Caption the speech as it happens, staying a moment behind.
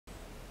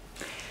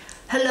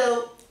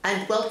Hello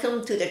and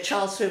welcome to the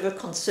Charles River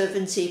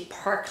Conservancy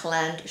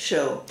Parkland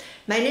Show.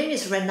 My name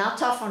is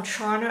Renata von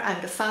Scharner.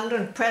 I'm the founder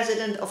and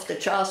president of the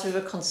Charles River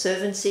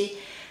Conservancy,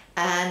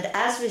 and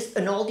as with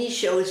in all these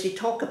shows we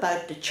talk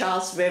about the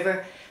Charles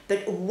River,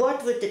 but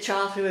what would the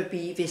Charles River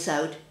be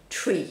without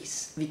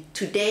trees?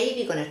 Today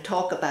we're going to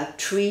talk about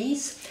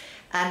trees,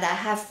 and I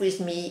have with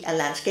me a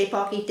landscape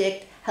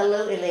architect.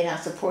 Hello, Elena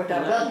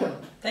Saporta. Hello.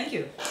 Welcome. Thank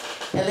you.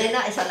 Elena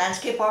is a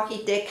landscape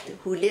architect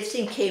who lives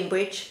in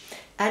Cambridge,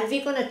 and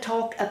we're going to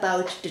talk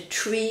about the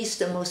trees,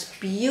 the most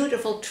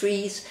beautiful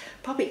trees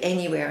probably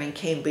anywhere in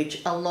Cambridge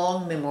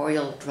along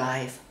Memorial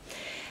Drive.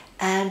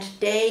 And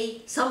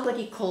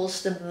somebody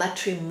calls them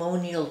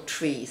matrimonial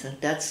trees,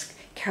 and that's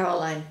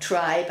Caroline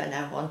Tribe, and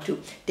I want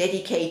to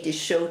dedicate this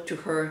show to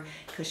her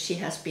because she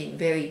has been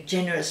very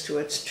generous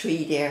towards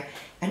tree there.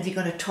 And we're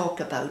going to talk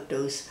about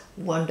those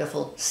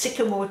wonderful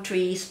sycamore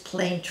trees,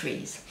 plane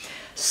trees.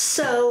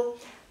 So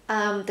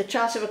the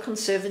Charles River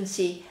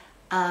Conservancy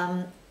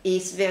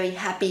is very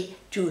happy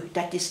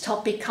that this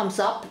topic comes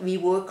up. We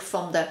work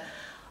from the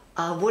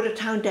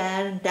Watertown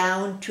Dam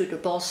down to the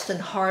Boston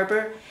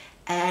Harbor,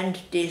 and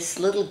this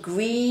little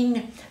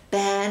green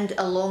band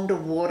along the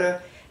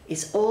water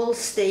is all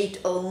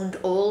state-owned,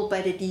 all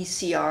by the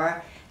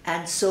DCR,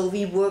 and so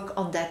we work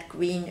on that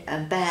green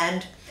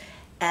band.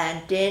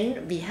 And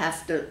then we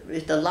have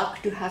the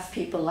luck to have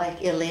people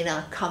like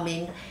Elena come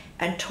in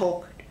and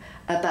talk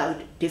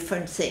about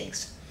different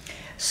things.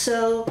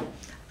 So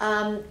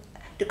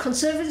the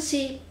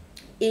Conservancy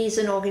is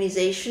an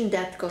organization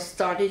that got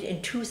started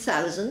in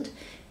 2000.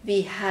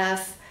 We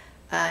have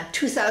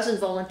 2,000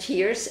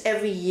 volunteers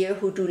every year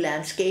who do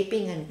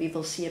landscaping, and we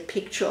will see a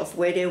picture of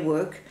where they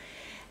work.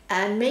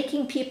 And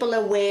making people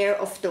aware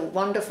of the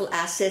wonderful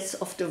assets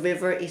of the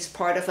river is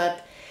part of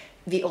it.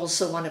 We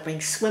also want to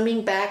bring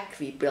swimming back.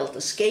 We built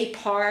a skate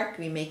park.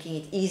 We're making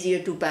it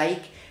easier to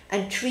bike.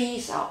 And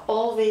trees are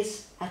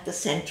always at the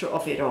center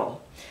of it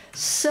all.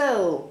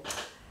 So,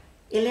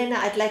 Elena,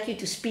 I'd like you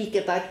to speak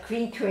about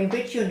Green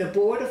Cambridge. You're on the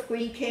board of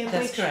Green Cambridge.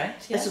 That's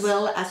correct, yes. As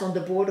well as on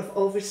the board of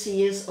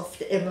overseers of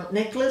the Emerald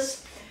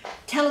Necklace.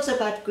 Tell us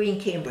about Green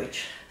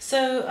Cambridge.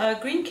 So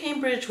Green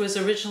Cambridge was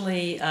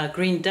originally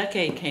Green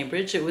Decade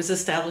Cambridge. It was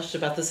established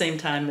about the same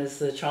time as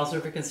the Charles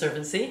River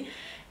Conservancy.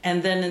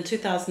 And then in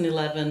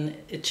 2011,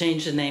 it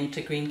changed the name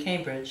to Green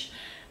Cambridge.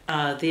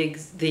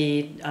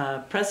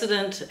 The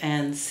president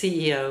and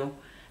CEO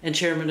and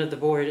chairman of the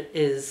board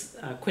is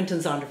Quentin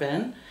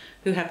Zondervan,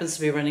 who happens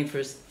to be running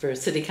for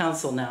city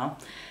council now.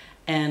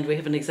 And we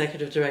have an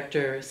executive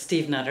director,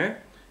 Steve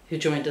Nutter, who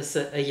joined us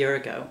a year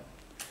ago.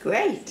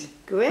 Great,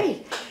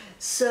 great.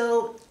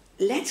 So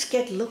let's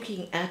get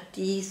looking at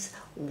these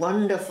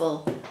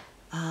wonderful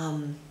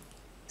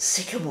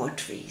sycamore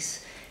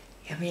trees.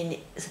 I mean,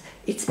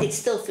 it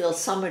still feels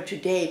summer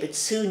today, but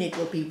soon it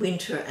will be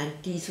winter, and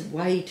these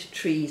white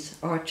trees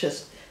are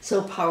just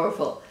so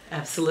powerful.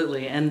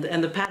 Absolutely, and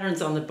the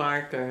patterns on the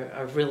bark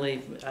are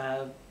really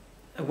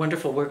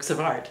wonderful works of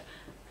art.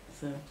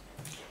 So.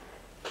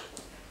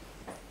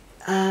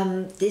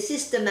 This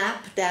is the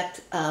map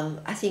that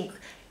I think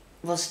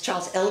was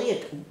Charles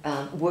Eliot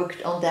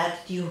worked on that.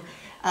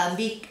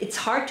 It's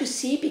hard to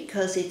see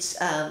because it's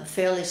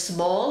fairly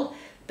small,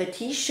 but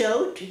he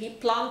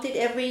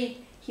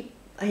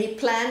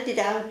planted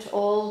out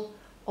all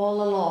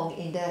along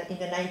in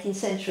the 19th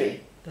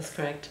century. That's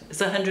correct. It's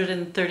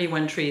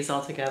 131 trees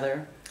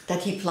altogether.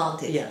 That he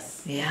planted?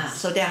 Yes. Yeah,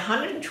 so they're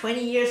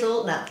 120 years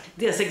old now.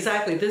 Yes,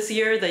 exactly. This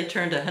year they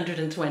turned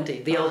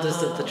 120, the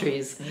oldest of the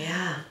trees.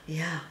 Yeah,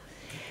 yeah.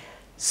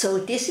 So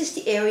this is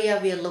the area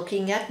we're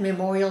looking at,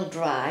 Memorial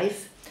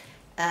Drive.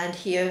 And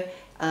here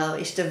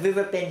is the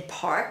Riverbend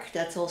Park.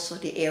 That's also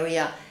the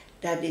area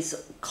that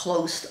is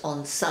closed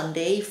on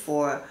Sunday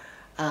for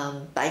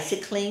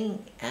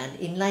bicycling and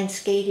inline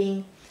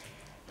skating.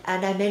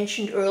 And I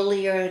mentioned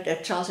earlier the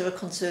Charles River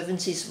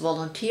Conservancy's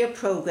volunteer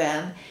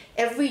program.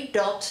 Every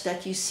dot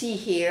that you see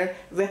here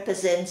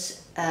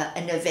represents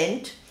an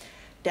event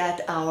that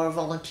our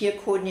volunteer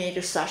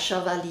coordinator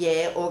Sasha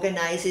Vallier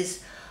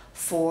organizes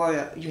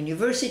for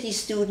university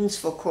students,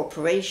 for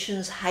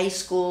corporations, high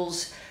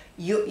schools,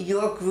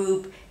 your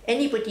group.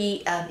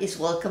 Anybody is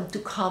welcome to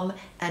come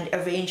and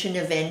arrange an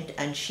event,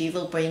 and she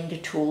will bring the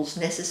tools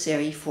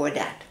necessary for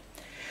that.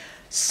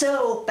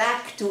 So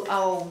back to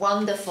our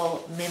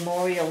wonderful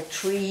memorial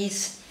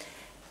trees,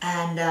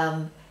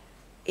 and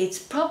it's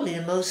probably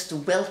the most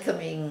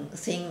welcoming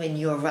thing when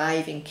you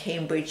arrive in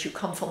Cambridge. You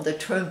come from the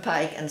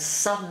turnpike and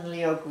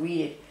suddenly are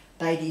greeted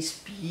by these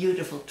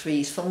beautiful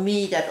trees. For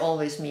me, that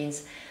always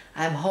means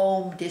I'm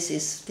home. This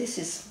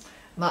is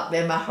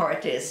where my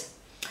heart is.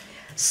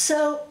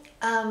 So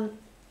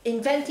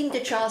Inventing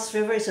the Charles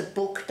River is a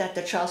book that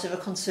the Charles River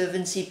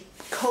Conservancy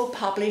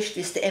co-published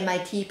with the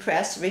MIT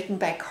Press, written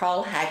by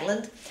Carl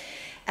Haglund.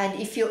 And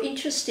if you're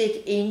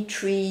interested in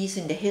trees,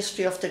 in the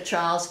history of the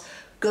Charles,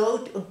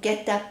 go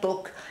get that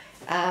book.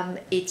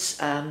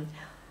 It's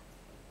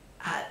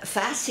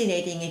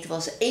fascinating. It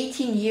was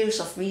 18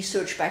 years of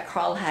research by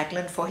Carl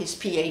Haglund for his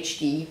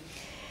PhD.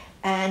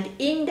 And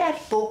in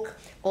that book,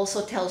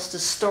 also tells the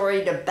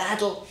story, the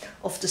Battle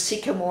of the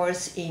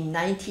Sycamores in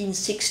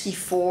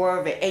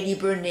 1964, where Eddie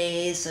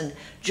Bernays and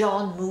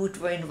John Mood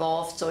were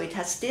involved. So it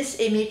has this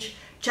image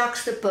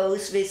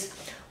juxtaposed with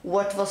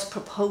what was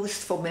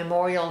proposed for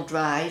Memorial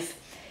Drive.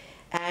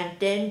 And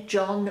then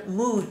John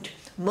Mood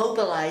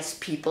mobilized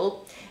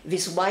people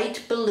with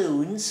white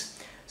balloons.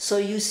 So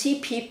you see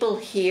people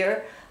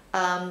here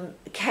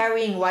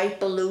carrying white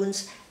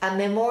balloons, and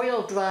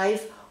Memorial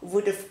Drive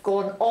would have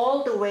gone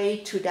all the way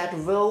to that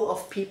row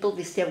of people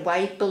with their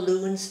white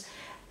balloons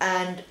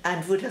and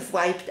would have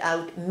wiped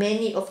out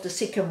many of the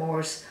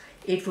sycamores.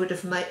 It would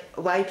have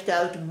wiped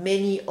out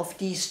many of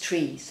these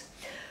trees.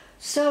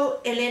 So,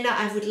 Elena,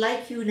 I would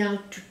like you now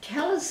to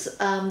tell us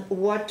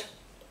what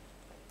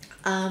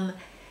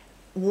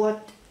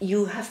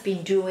you have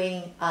been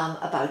doing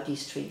about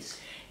these trees.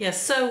 Yes,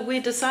 so we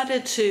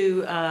decided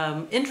to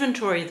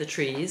inventory the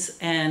trees,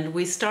 and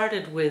we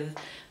started with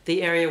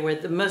the area where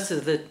most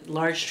of the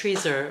large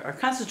trees are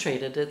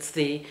concentrated. It's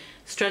the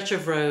stretch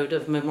of road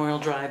of Memorial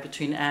Drive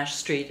between Ash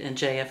Street and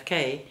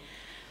JFK.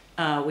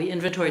 We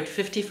inventoried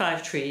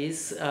 55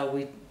 trees.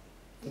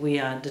 We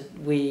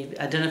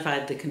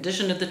identified the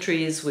condition of the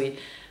trees. We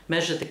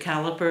measured the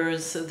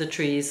calipers of the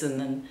trees, and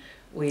then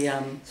we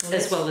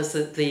as well as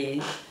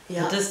the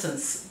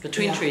distance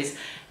between trees.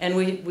 And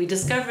we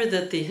discovered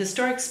that the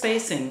historic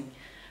spacing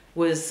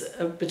was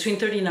between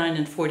 39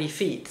 and 40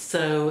 feet.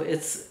 So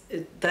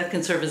that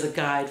can serve as a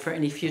guide for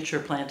any future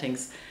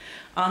plantings.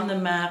 On the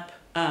map,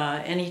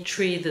 any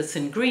tree that's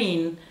in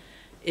green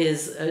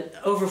is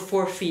over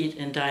 4 feet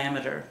in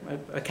diameter,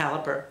 a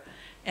caliper.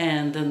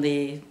 And then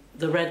the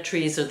red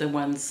trees are the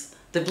ones,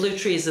 the blue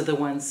trees are the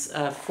ones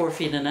 4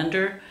 feet and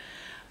under.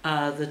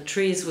 The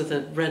trees with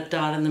a red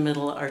dot in the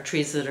middle are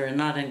trees that are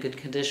not in good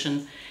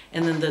condition.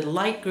 And then the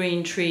light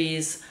green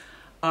trees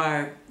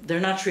they're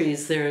not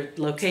trees, they're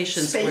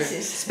locations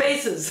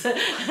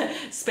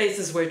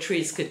spaces where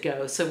trees could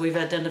go. So we've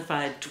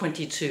identified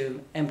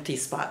 22 empty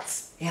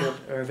spots that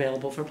are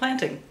available for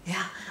planting.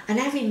 Yeah, and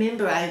I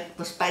remember I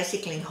was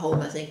bicycling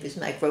home, I think, with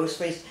my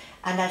groceries,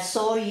 and I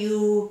saw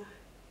you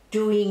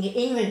doing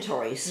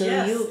inventory. So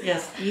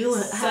you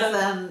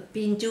have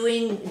been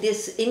doing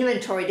this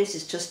inventory. This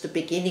is just the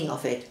beginning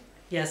of it.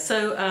 Yes,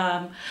 so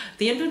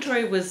the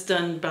inventory was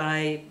done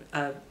by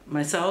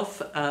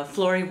myself,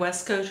 Flory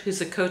Westcote,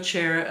 who's a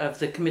co-chair of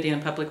the Committee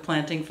on Public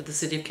Planting for the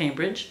City of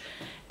Cambridge,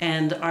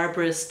 and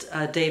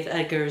arborist Dave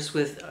Eggers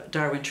with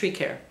Darwin Tree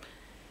Care.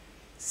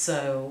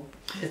 So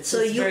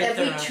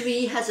every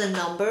tree has a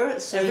number.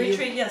 So every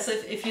tree, yes.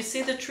 If you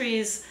see the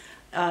trees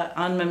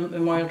on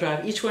Memorial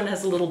Drive, each one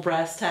has a little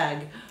brass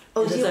tag.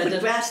 Oh, so you put a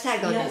brass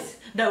tag on it?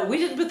 No, we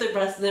didn't put the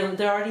brass.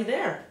 They're already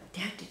there.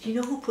 Dad, did you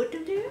know who put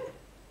them there?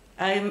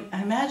 I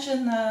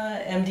imagine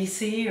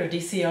MDC or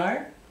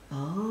DCR.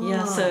 Oh.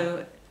 Yeah,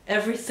 so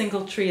every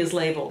single tree is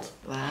labeled.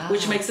 Wow.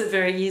 Which makes it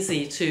very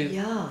easy to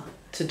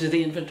do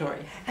the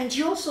inventory. And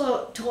you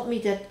also told me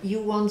that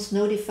you once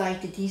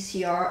notified the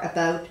DCR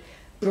about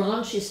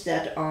branches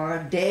that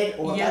are dead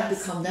or about to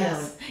come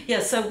down.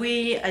 Yes, so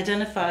we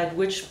identified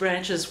which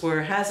branches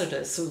were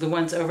hazardous, so the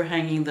ones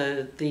overhanging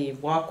the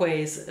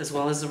walkways as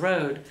well as the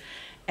road.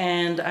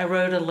 And I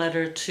wrote a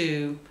letter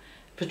to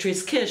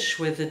Patrice Kish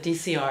with the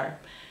DCR.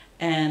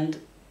 And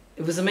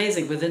it was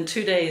amazing. Within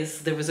 2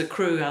 days, there was a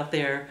crew out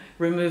there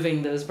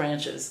removing those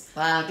branches.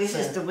 Wow, this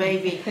is the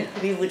way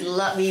we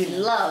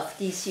love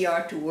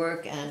DCR to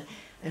work, and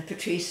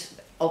Patrice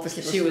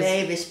obviously was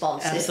very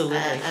responsive. Absolutely,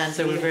 and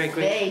so we're very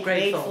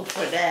grateful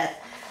for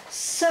that.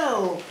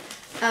 So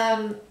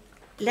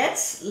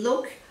let's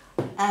look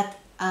at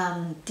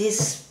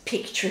this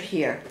picture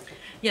here.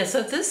 Yeah,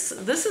 so this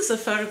is a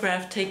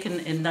photograph taken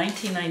in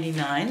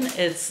 1999.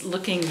 It's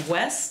looking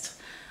west,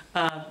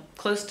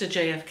 close to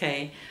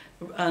JFK.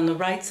 On the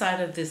right side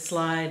of this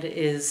slide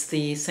is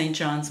the St.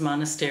 John's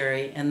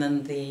Monastery, and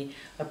then the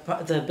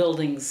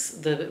buildings,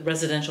 the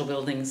residential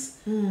buildings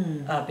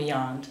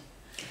beyond.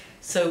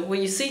 So what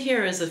you see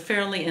here is a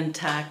fairly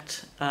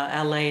intact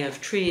alley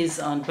of trees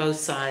on both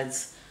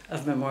sides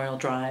of Memorial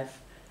Drive.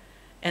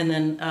 And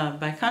then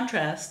by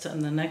contrast,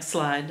 on the next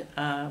slide,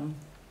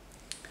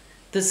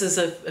 this is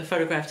a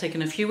photograph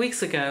taken a few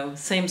weeks ago,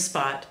 same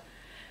spot.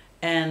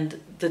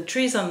 And the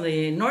trees on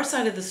the north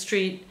side of the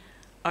street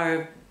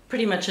are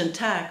pretty much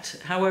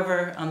intact.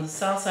 However, on the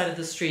south side of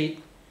the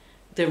street,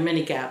 there are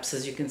many gaps,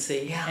 as you can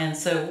see. Yeah. And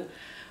so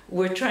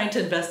we're trying to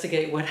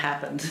investigate what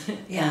happened.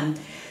 Yeah.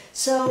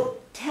 So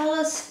tell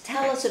us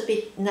a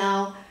bit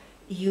now.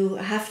 You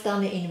have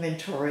done an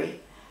inventory,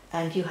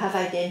 and you have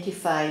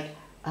identified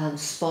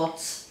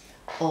spots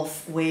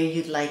of where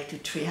you'd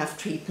like to have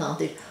tree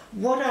planted.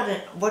 What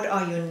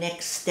are your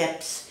next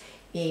steps?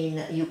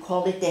 You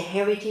call it the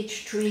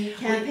Heritage Tree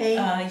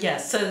Campaign?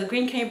 Yes, so the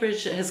Green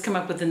Cambridge has come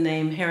up with the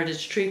name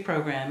Heritage Tree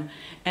Program,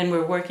 and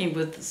we're working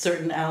with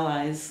certain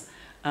allies,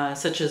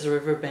 such as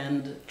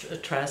Riverbend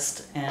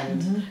Trust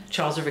and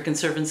Charles River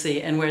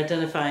Conservancy, and we're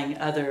identifying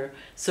other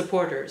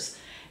supporters.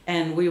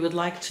 And we would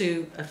like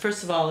to,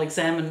 first of all,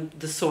 examine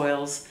the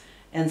soils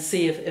and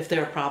see if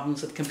there are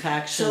problems with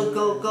compaction.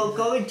 So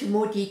go into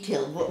more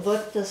detail.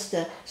 What does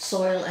the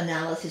soil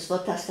analysis,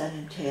 what does that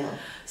entail?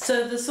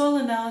 So the soil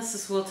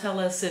analysis will tell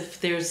us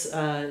if there's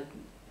an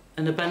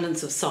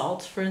abundance of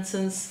salt, for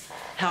instance,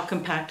 how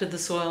compacted the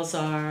soils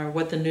are,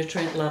 what the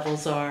nutrient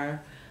levels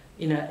are,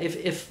 you know,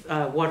 if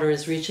water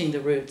is reaching the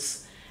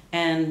roots,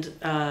 and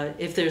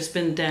if there's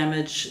been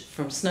damage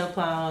from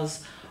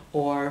snowplows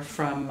or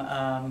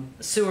from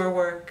sewer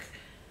work.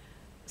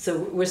 So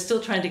we're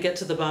still trying to get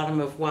to the bottom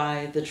of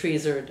why the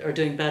trees are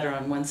doing better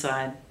on one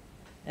side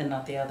and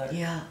not the other.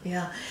 Yeah,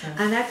 yeah. So.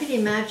 And I can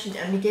imagine,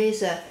 I mean,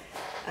 there's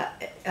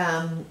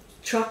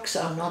trucks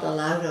are not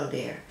allowed out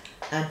there.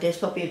 And there's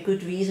probably a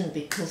good reason,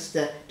 because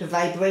the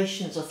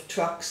vibrations of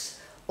trucks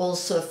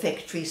also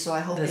affect trees. So I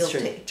hope you'll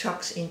take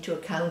trucks into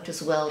account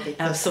as well, because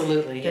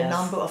absolutely, the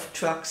number of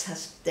trucks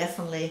has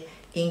definitely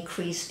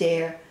increased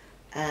there,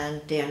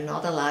 and they're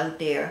not allowed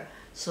there.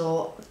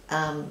 So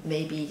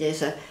maybe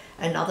there's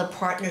another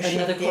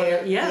partnership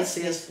there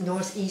with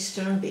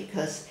Northeastern,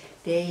 because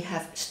they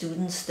have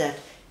students that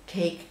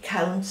take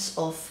counts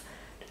of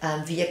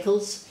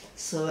vehicles.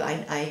 So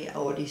I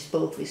already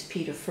spoke with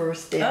Peter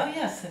first there. Oh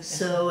yes.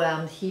 So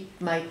he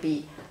might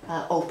be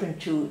open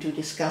to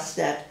discuss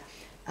that,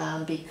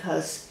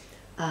 because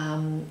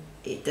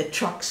the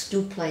trucks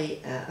do play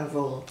a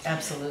role.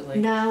 Absolutely.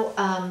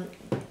 Now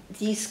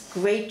these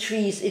great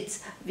trees,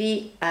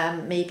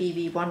 maybe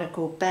we want to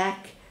go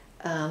back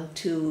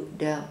to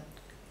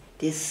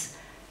this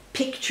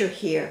picture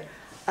here.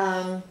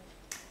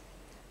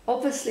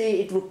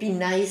 Obviously it would be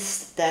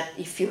nice that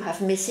if you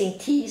have missing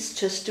teeth,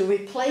 just to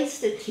replace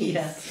the teeth.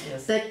 Yes,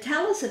 yes. But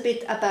tell us a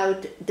bit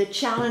about the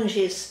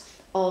challenges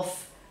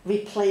of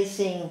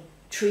replacing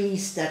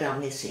trees that are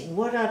missing.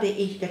 What are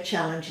the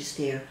challenges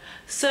there?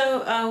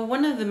 So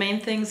one of the main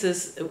things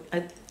is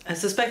I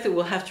suspect that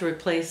we'll have to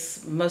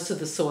replace most of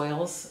the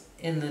soils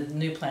in the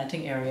new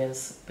planting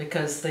areas,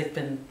 because they've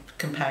been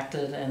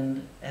compacted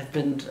and have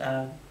been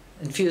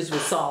infused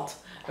with salt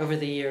over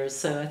the years.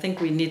 So I think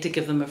we need to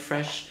give them a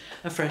fresh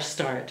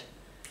start.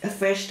 A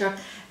fresh start.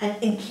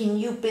 And can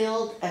you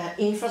build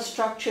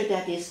infrastructure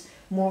that is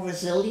more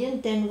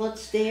resilient than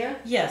what's there?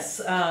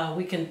 Yes,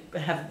 we can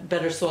have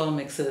better soil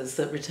mixes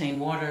that retain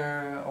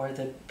water or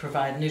that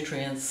provide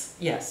nutrients.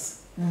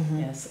 Yes,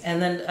 yes.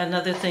 And then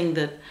another thing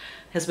that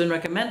has been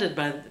recommended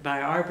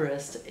by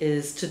arborists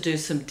is to do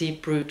some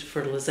deep root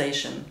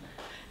fertilization.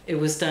 It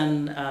was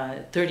done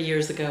 30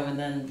 years ago, and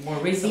then more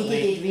recently. We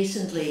did it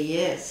recently,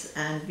 yes,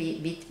 and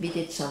we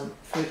did some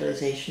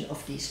fertilization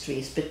of these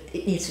trees, but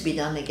it needs to be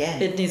done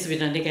again. It needs to be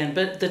done again,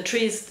 but the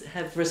trees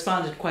have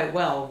responded quite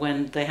well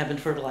when they have been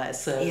fertilized.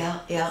 So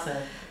yeah. So.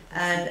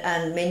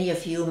 And many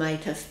of you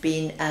might have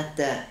been at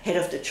the Head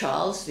of the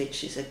Charles,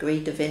 which is a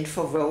great event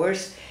for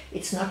rowers.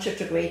 It's not just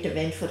a great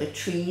event for the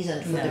trees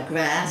and for the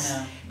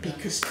grass,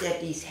 because there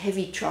are these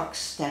heavy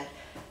trucks that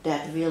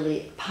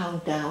really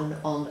pound down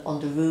on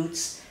the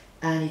roots,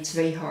 and it's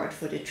very hard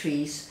for the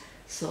trees.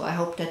 So I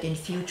hope that in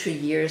future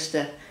years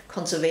the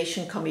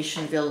Conservation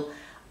Commission will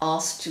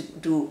ask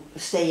to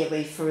stay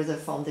away further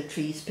from the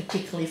trees,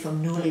 particularly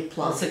from newly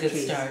planted trees. That's a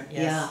good start,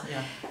 yes.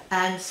 Yeah.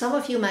 And some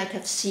of you might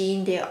have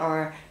seen there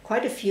are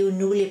quite a few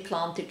newly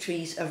planted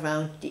trees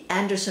around the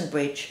Anderson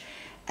Bridge,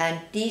 and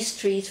these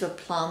trees were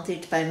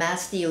planted by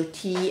Mass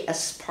DOT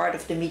as part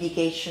of the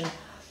mitigation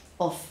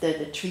of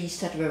the trees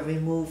that were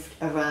removed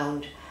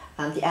around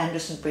the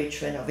Anderson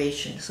Bridge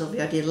renovation. So we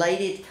are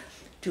delighted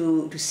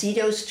to see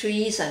those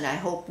trees, and I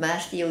hope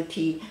Mass DOT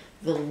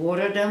will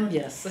water them.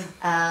 Yes.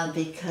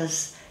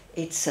 Because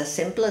it's as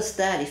simple as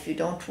that. If you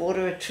don't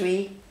water a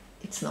tree,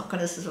 it's not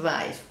going to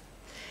survive.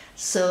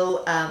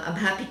 So I'm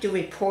happy to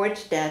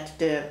report that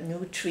the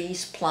new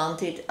trees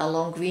planted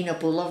along Greener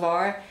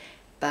Boulevard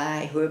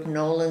by Herb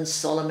Nolan's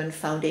Solomon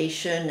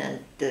Foundation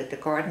and the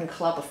Garden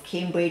Club of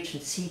Cambridge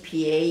and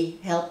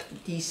CPA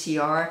helped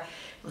DCR.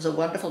 It was a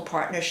wonderful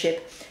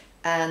partnership.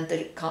 And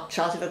the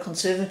Charles River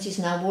Conservancy is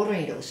now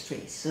watering those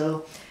trees.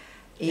 So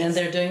and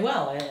they're doing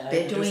well.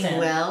 They're doing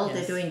well.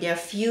 Yes. There are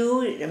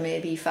few,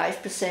 maybe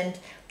 5%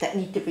 that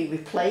need to be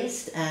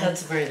replaced. And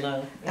that's very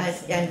low.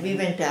 Yes. And we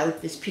went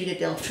out with Peter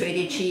Del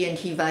Tredici, and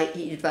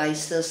he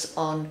advised us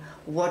on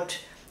what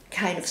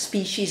kind of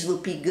species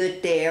would be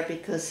good there,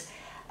 because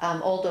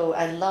although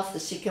I love the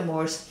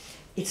sycamores,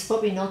 it's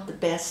probably not the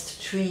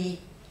best tree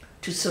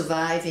to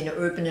survive in an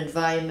urban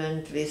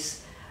environment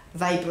with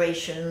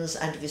vibrations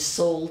and with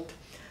salt.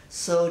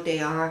 So they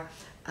are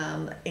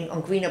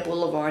on Greener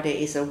Boulevard there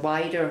is a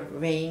wider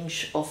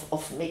range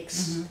of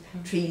mixed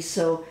trees,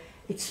 so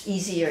it's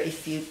easier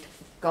if you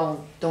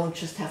don't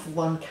just have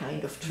one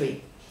kind of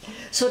tree.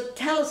 So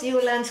tell us,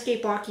 you're a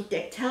landscape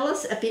architect, tell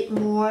us a bit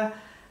more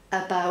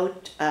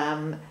about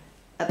the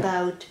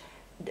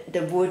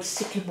word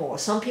sycamore.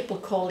 Some people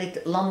call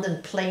it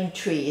London plane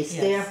tree. Is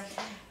there?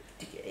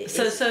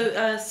 So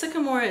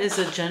sycamore is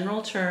a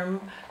general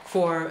term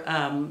for,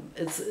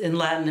 it's in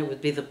Latin it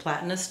would be the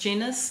Platanus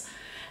genus,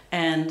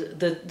 and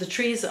the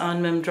trees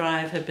on Mim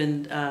Drive have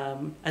been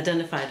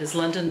identified as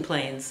London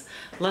planes.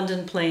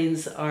 London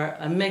planes are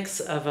a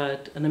mix of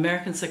an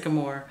American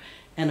sycamore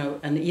and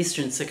an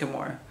eastern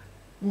sycamore.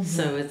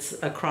 So it's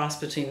a cross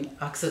between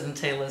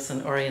Occidentalis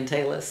and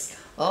Orientalis.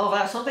 Oh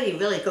wow, somebody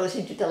really goes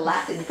into the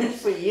Latin. Good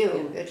for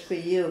you, good for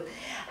you.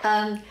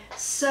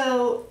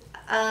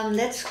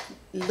 Let's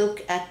look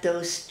at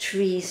those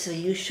trees. So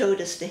you showed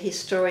us the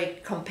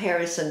historic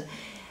comparison.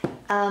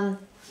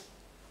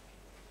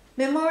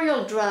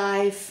 Memorial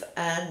Drive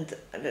and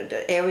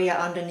the area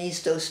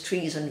underneath those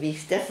trees, and we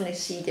definitely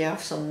see there are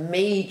some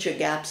major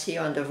gaps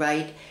here on the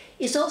right,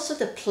 is also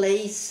the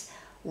place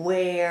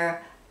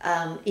where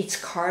it's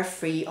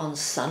car-free on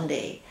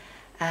Sunday.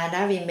 And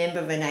I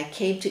remember when I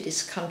came to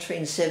this country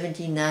in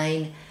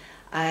 '79,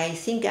 I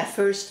think I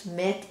first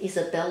met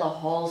Isabella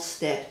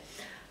Halstead,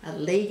 a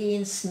lady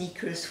in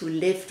sneakers who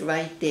lived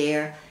right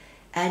there,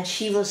 and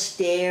she was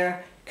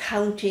there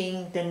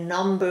counting the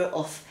number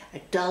of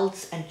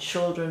adults and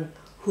children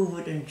who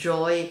would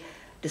enjoy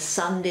the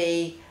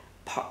Sunday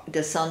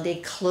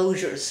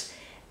closures.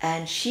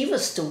 And she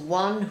was the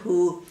one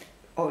who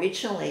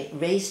originally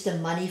raised the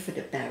money for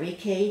the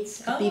barricades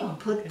to be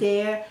put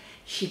there.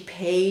 She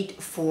paid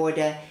for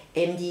the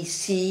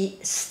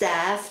MDC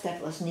staff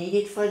that was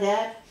needed for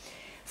that.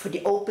 For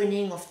the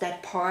opening of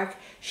that park,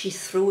 she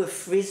threw a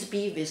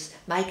frisbee with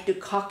Mike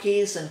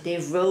Dukakis, and they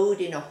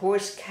rode in a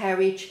horse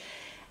carriage.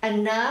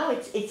 And now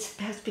it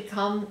has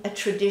become a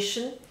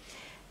tradition,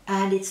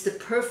 and it's the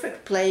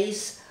perfect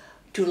place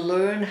to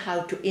learn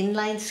how to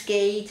inline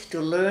skate, to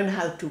learn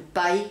how to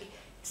bike.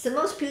 It's the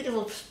most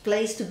beautiful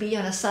place to be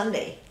on a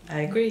Sunday.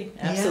 I agree,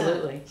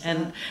 absolutely.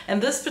 Yeah.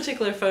 And this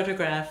particular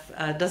photograph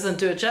doesn't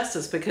do it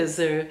justice, because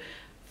there are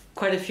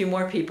quite a few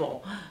more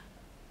people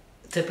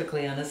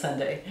typically on a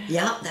Sunday.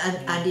 Yeah,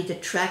 and it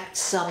attracts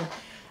some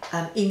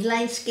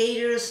inline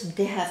skaters.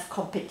 They have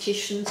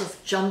competitions of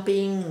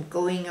jumping,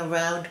 going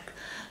around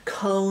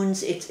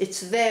cones.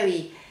 It's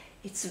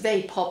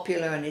very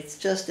popular, and it's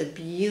just a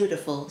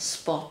beautiful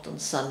spot on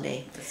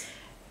Sunday.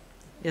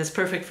 It's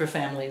perfect for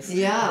families.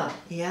 Yeah,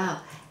 yeah.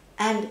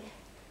 And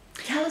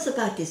tell us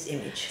about this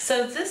image.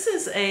 So this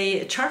is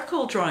a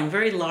charcoal drawing,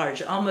 very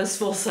large, almost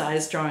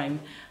full-size drawing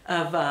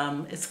of,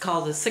 it's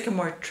called the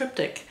Sycamore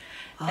Triptych.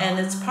 And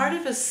it's part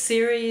of a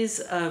series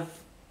of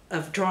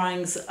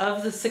drawings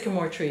of the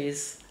sycamore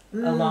trees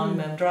along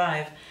Mem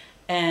Drive.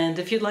 And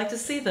if you'd like to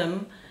see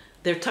them,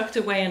 they're tucked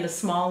away in a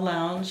small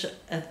lounge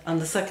on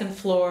the second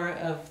floor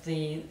of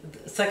the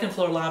second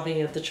floor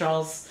lobby of the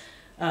Charles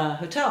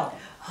Hotel.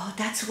 Oh,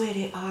 that's where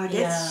they are.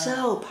 That's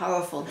so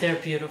powerful. They're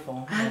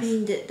beautiful. I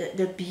mean,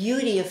 the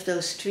beauty of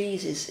those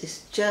trees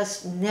is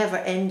just never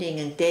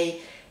ending, and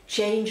they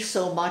change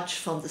so much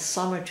from the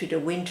summer to the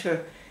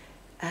winter.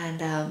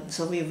 And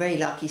so we're very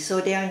lucky. So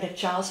they're in the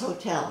Charles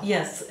Hotel.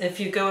 Yes, if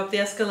you go up the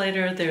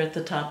escalator, they're at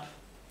the top.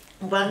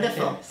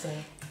 Wonderful. Right there, so.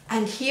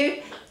 And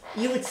here,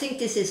 you would think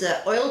this is an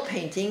oil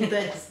painting,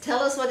 but tell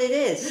us what it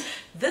is.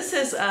 This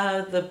is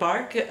the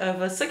bark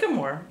of a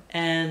sycamore,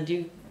 and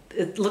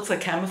it looks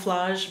like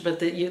camouflage, but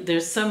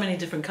there's so many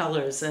different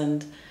colors,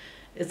 and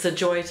it's a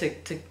joy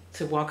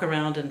to walk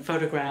around and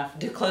photograph,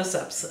 do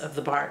close-ups of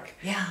the bark.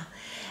 Yeah,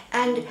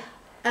 and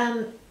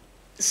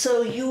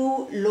so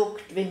you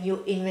looked, when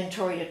you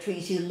inventory the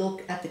trees, you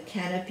look at the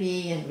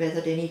canopy and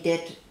whether there are any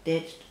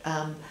dead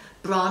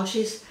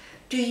branches.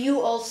 Do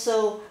you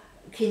also,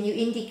 can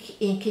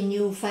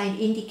you find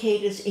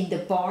indicators in the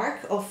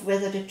bark of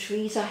whether the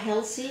trees are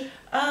healthy?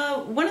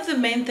 One of the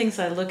main things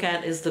I look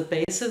at is the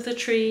base of the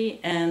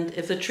tree, and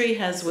if the tree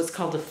has what's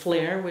called a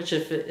flare, which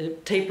if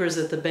it tapers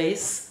at the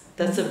base,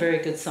 that's a very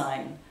good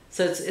sign.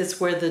 So it's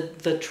where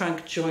the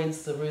trunk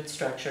joins the root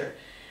structure.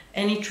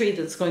 Any tree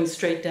that's going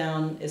straight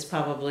down is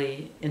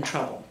probably in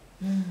trouble.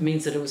 It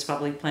means that it was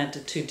probably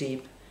planted too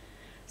deep.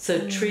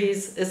 So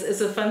trees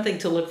is a fun thing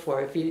to look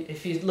for.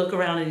 If you look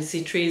around and you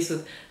see trees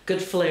with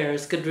good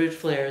flares, good root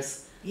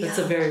flares, that's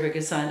a very, very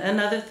good sign.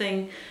 Another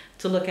thing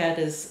to look at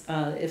is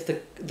if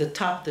the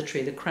top of the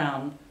tree, the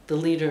crown, the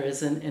leader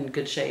is in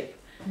good shape,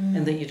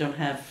 and that you don't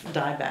have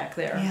dieback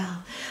there. Yeah.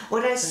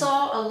 What I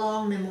saw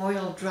along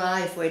Memorial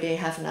Drive, where they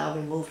have now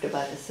removed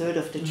about a third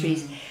of the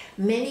trees,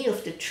 many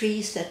of the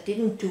trees that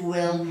didn't do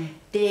well,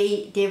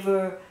 they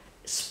were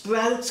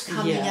sprouts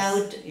coming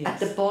out at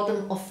the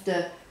bottom of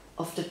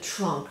the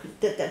trunk.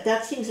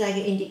 That seems like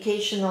an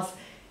indication of,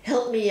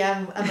 help me,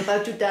 I'm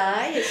about to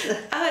die.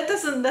 It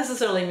doesn't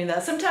necessarily mean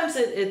that. Sometimes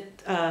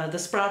the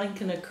sprouting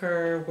can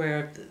occur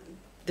where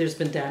there's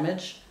been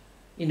damage.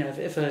 You know,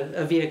 if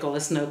a vehicle, a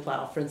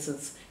snowplow, for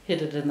instance,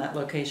 hit it in that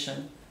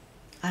location.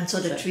 And so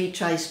the tree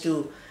tries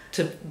to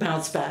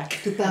bounce back.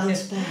 To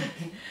bounce back.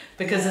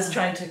 Because it's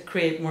trying to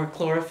create more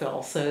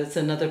chlorophyll. So it's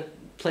another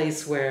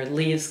place where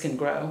leaves can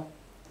grow.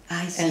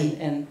 I see.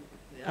 And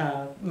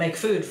make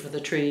food for the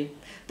tree.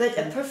 But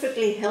a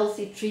perfectly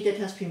healthy tree that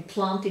has been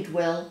planted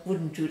well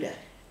wouldn't do that.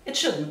 It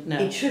shouldn't, no.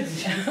 It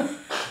shouldn't.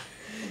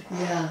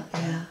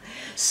 Yeah.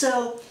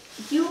 So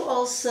you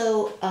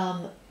also,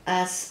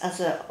 as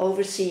an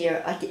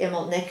overseer at the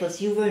Emerald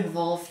Necklace, you were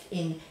involved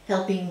in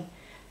helping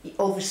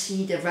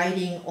oversee the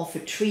writing of a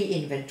tree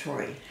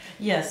inventory.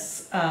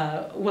 Yes.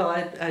 Well,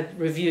 I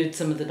reviewed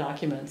some of the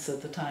documents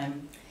at the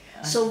time.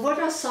 So what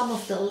are some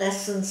of the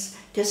lessons?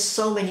 There's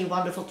so many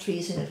wonderful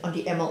trees on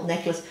the Emerald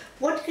Necklace.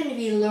 What can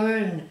we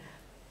learn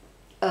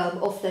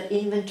of that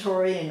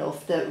inventory and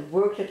of the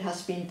work that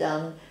has been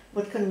done?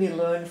 What can we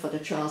learn for the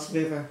Charles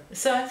River?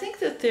 So I think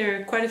that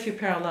there are quite a few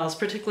parallels,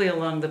 particularly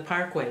along the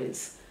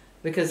parkways,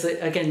 because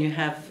again, you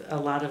have a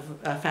lot of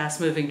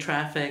fast-moving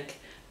traffic,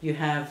 you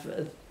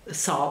have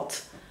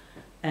salt,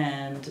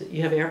 and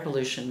you have air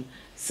pollution.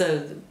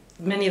 So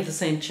many of the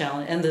same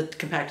challenge, and the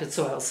compacted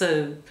soil.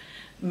 So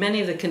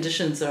many of the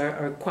conditions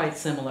are quite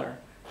similar.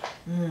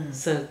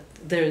 So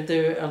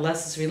there are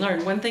lessons we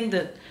learned. One thing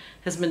that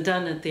has been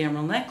done at the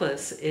Emerald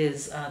Necklace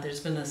is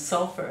there's been a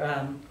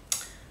sulfur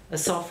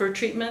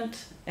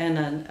treatment and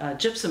a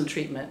gypsum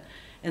treatment,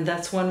 and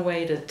that's one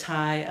way to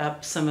tie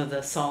up some of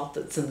the salt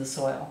that's in the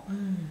soil.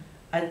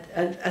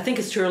 I think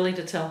it's too early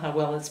to tell how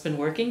well it's been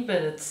working,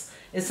 but it's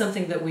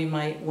something that we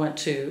might want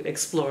to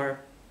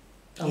explore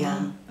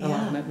along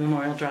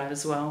Memorial Drive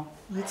as well.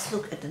 Let's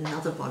look at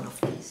another one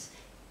of these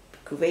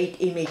great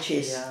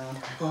images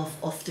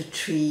of the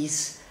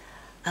trees.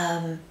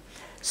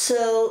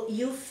 So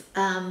you've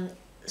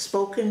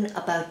spoken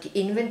about the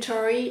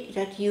inventory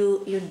that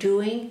you're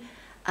doing.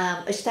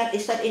 Is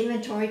that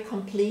inventory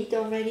complete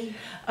already?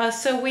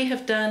 So we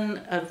have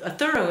done a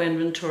thorough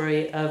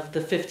inventory of the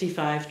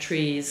 55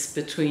 trees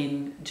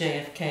between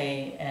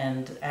JFK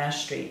and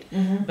Ash Street.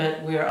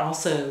 But we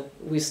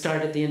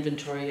started the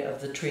inventory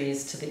of the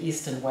trees to the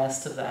east and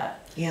west of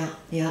that. Yeah.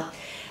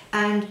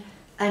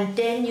 And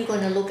then you're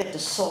going to look at the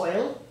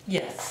soil.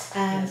 Yes.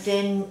 And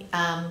then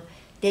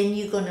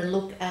you're going to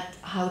look at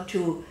how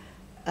to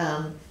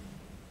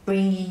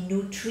bring in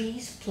new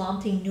trees,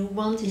 planting new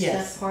ones. Is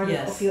that part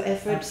of your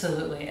effort?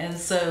 Absolutely. And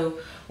so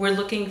we're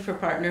looking for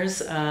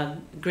partners.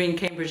 Green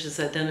Cambridge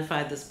has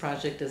identified this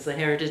project as the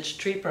Heritage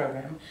Tree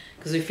Program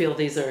because we feel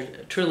these are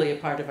truly a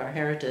part of our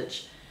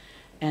heritage.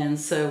 And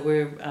so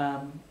we're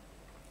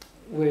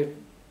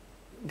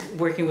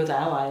working with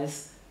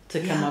allies to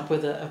come up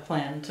with a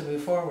plan to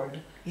move forward.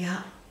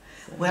 Yeah.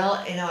 So.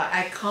 Well,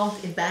 I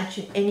can't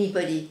imagine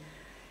anybody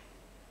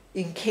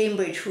in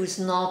Cambridge who's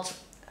not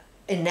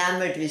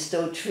enamored with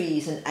those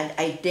trees and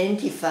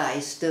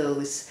identifies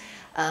those.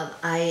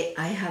 I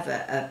have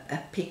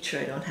a picture,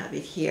 I don't have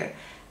it here,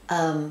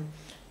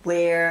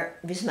 where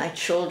with my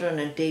children,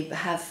 and they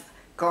have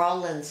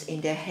garlands in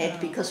their head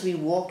because we're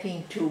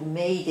walking to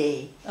May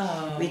Day,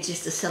 which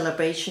is the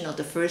celebration of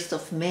the 1st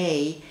of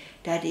May.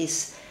 That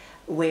is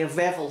where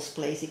revels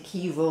plays a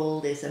key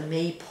role. There's a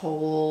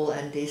maypole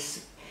and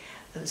there's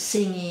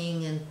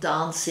singing and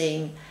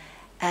dancing,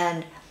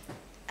 and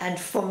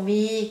for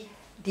me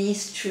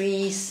these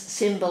trees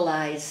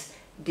symbolize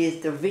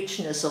the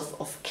richness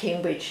of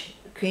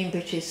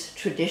Cambridge's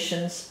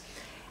traditions,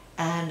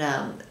 and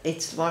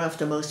it's one of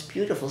the most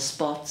beautiful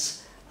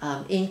spots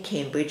in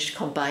Cambridge,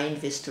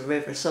 combined with the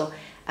river. So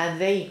I'm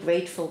very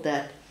grateful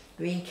that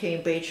Green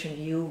Cambridge and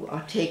you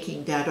are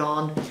taking that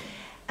on.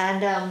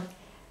 And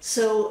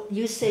so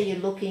you say you're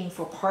looking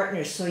for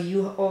partners, so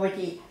you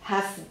already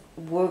have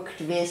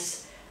worked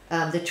with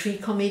the Tree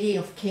Committee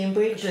of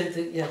Cambridge?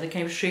 The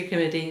Cambridge Tree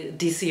Committee,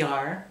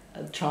 DCR,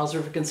 Charles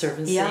River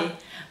Conservancy,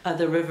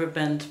 the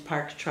Riverbend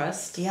Park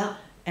Trust,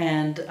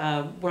 and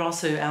we're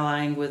also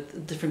allying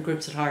with different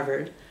groups at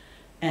Harvard,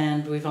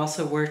 and we've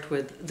also worked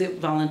with the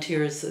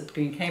volunteers at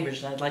Green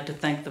Cambridge, and I'd like to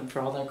thank them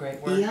for all their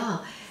great work. Yeah,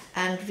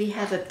 and we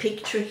have a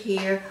picture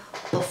here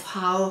of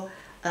how,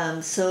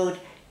 so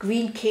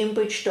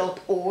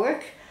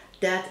greencambridge.org,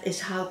 that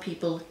is how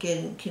people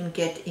can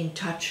get in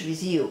touch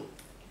with you.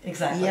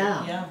 Exactly.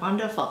 Yeah,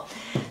 wonderful.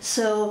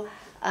 So,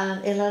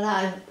 Elena,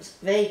 I'm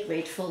very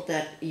grateful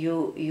that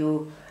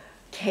you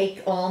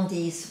take on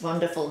these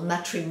wonderful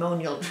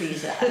matrimonial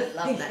trees. I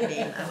love that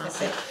name, I must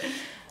say.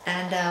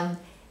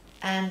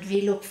 And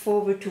we look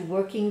forward to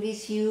working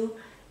with you,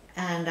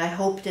 and I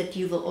hope that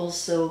you will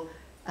also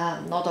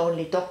not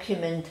only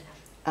document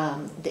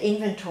the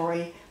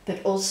inventory,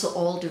 but also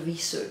all the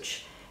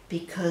research,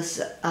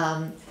 because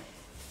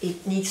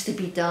it needs to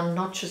be done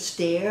not just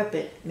there,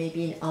 but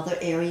maybe in other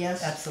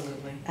areas.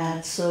 Absolutely.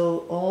 And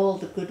so all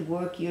the good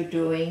work you're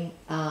doing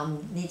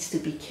needs to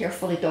be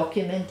carefully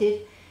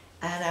documented,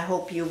 and I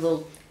hope you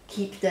will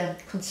keep the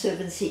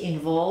Conservancy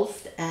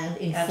involved and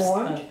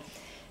informed. Absolutely.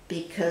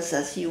 Because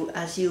as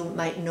you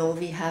might know,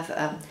 we have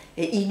an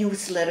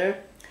e-newsletter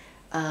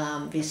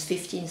with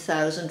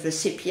 15,000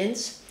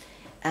 recipients,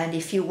 and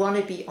if you want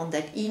to be on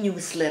that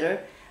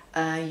e-newsletter,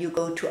 you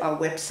go to our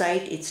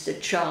website. It's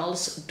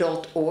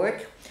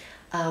thecharles.org.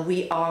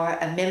 We are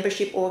a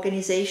membership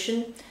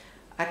organization.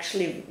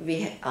 Actually,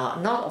 we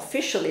are not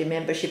officially a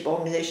membership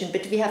organization,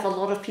 but we have a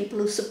lot of people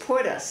who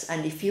support us,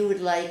 and if you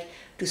would like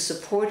to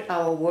support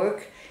our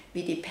work,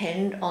 we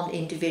depend on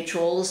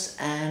individuals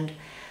and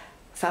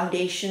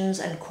foundations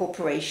and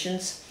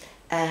corporations,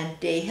 and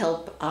they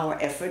help our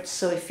efforts.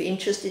 So if you're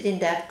interested in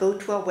that, go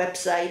to our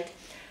website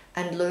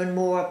and learn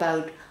more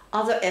about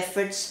other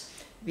efforts.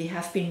 We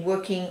have been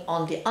working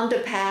on the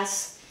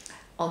underpass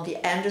on the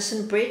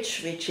Anderson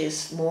Bridge, which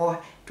is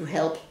more to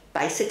help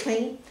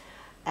bicycling.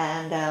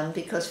 and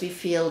because we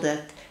feel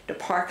that the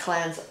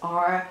parklands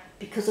are,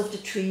 because of the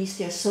trees,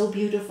 they're so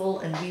beautiful,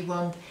 and we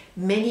want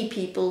many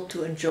people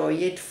to enjoy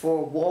it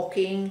for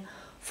walking,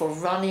 for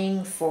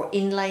running, for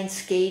inline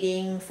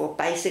skating, for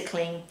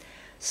bicycling.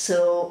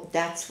 So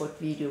that's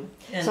what we do.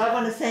 And so I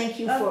want to thank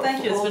you for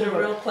thank you. It's been a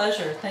work. real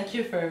pleasure. Thank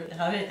you for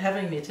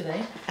having me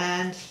today.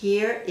 And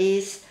here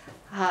is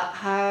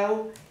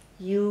how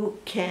you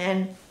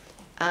can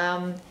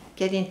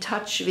get in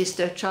touch with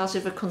the Charles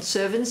River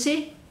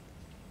Conservancy.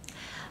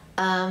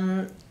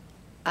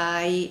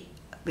 I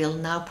will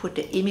now put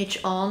the image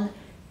on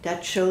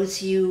that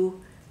shows you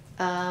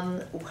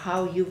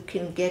how you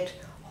can get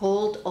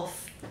hold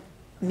of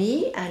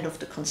me and of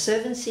the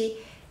Conservancy,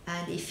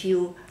 and if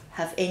you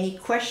have any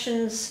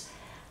questions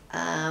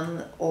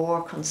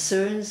or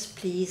concerns,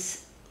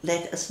 please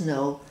let us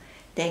know.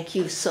 Thank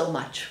you so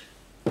much.